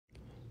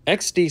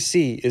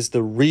XDC is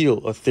the real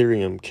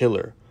Ethereum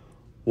killer.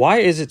 Why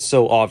is it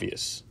so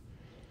obvious?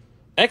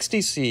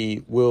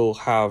 XDC will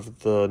have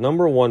the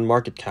 #1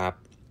 market cap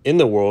in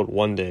the world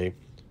one day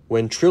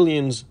when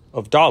trillions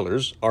of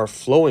dollars are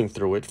flowing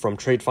through it from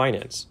trade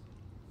finance.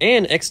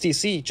 And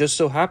XDC just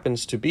so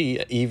happens to be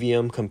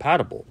EVM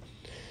compatible.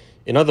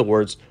 In other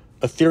words,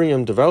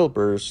 Ethereum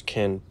developers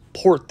can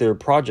port their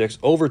projects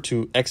over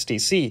to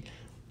XDC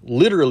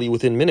literally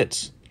within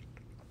minutes.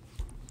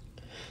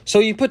 So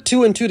you put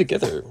two and two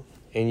together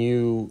and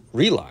you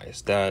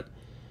realize that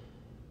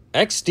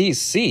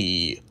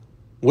XDC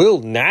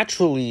will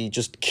naturally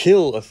just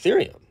kill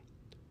Ethereum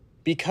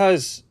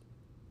because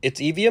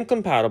it's EVM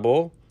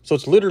compatible, so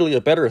it's literally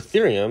a better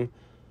Ethereum,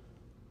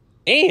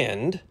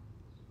 and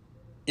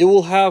it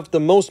will have the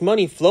most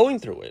money flowing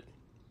through it.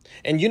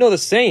 And you know the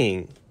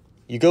saying,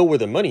 you go where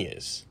the money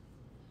is.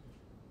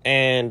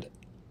 And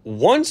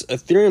once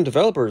Ethereum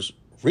developers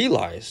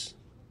realize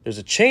there's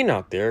a chain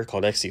out there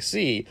called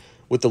XDC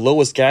with the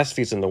lowest gas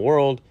fees in the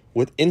world,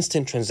 with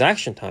instant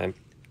transaction time,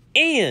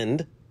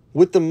 and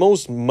with the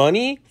most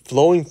money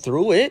flowing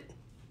through it,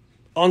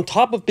 on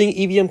top of being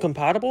EVM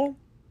compatible,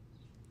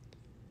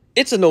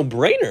 it's a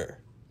no-brainer.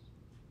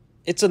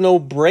 It's a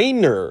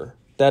no-brainer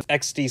that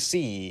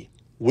XDC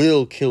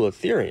will kill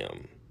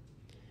Ethereum.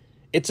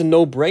 It's a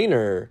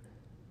no-brainer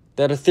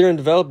that Ethereum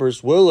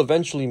developers will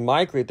eventually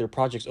migrate their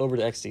projects over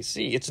to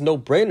XDC. It's a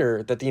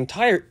no-brainer that the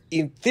entire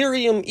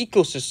Ethereum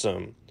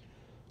ecosystem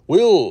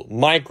will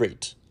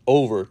migrate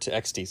over to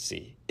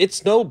XDC.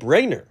 It's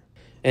no-brainer.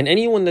 And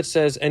anyone that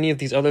says any of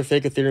these other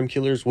fake Ethereum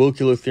killers will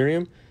kill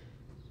Ethereum,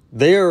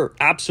 they're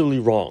absolutely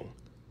wrong.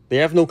 They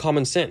have no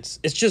common sense.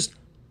 It's just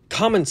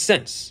common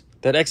sense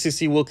that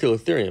XDC will kill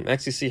Ethereum.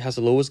 XDC has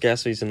the lowest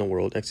gas fees in the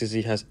world.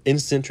 XDC has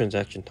instant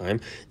transaction time.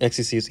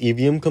 XDC is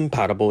EVM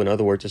compatible. In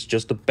other words, it's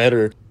just a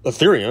better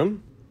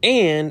Ethereum.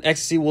 And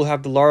XDC will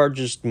have the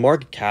largest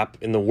market cap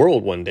in the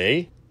world one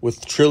day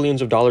with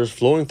trillions of dollars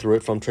flowing through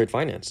it from trade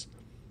finance.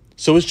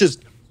 So it's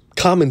just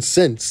common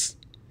sense.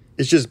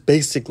 It's just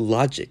basic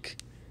logic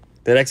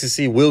that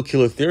XDC will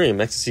kill Ethereum.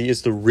 XDC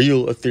is the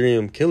real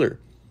Ethereum killer.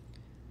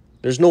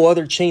 There's no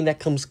other chain that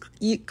comes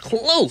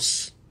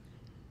close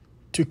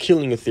to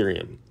killing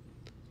Ethereum.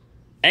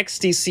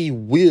 XDC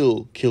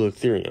will kill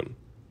Ethereum.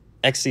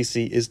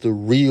 XDC is the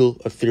real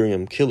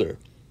Ethereum killer.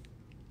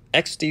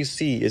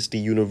 XDC is the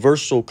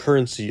universal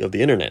currency of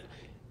the internet.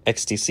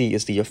 XDC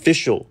is the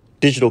official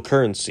digital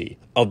currency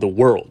of the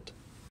world.